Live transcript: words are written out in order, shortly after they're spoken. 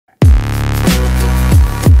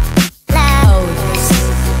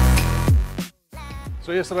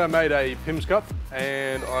So yesterday I made a Pimm's cup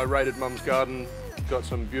and I raided Mum's garden, got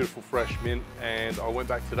some beautiful fresh mint, and I went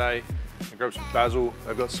back today and grabbed some basil.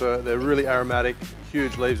 They're really aromatic,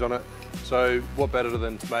 huge leaves on it. So what better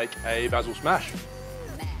than to make a basil smash?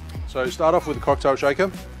 So start off with a cocktail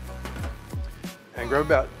shaker and grab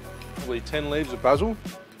about probably 10 leaves of basil.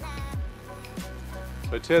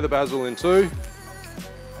 So tear the basil in two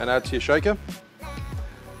and add to your shaker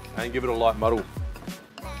and give it a light muddle.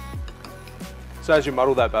 So as you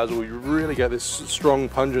muddle that basil, you really get this strong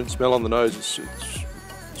pungent smell on the nose.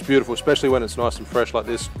 It's beautiful, especially when it's nice and fresh like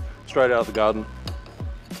this, straight out of the garden.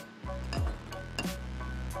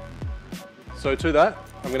 So to that,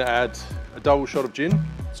 I'm going to add a double shot of gin.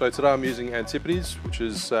 So today I'm using Antipodes, which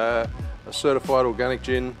is a certified organic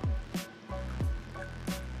gin.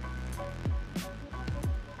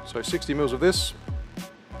 So 60 mils of this.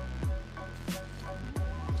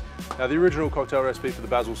 Now the original cocktail recipe for the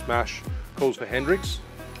Basil Smash calls for Hendrik's.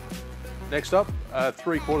 Next up,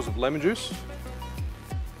 3/4 of lemon juice.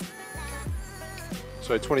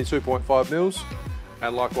 So 22.5 mils,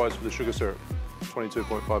 and likewise for the sugar syrup,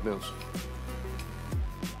 22.5 mils.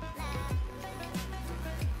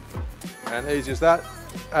 And easy as that,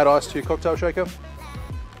 add ice to your cocktail shaker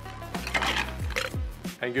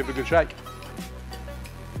and give it a good shake.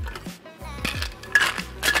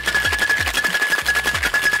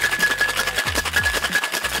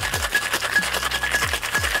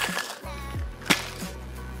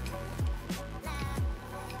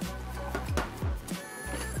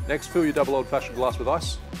 Next, fill your double old-fashioned glass with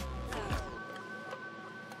ice.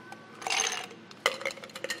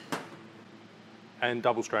 And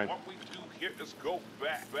double strain. What we do here is go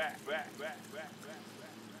back.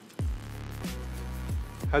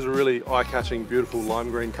 Has a really eye-catching, beautiful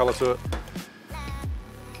lime green colour to it.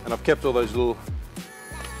 And I've kept all those little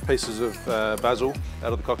pieces of basil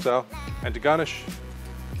out of the cocktail. And to garnish,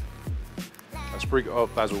 a sprig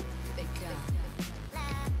of basil.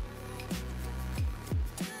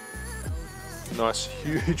 Nice,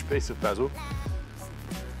 huge piece of basil.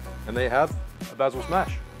 And there you have a basil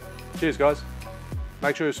smash. Cheers, guys.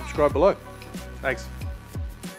 Make sure you subscribe below. Thanks.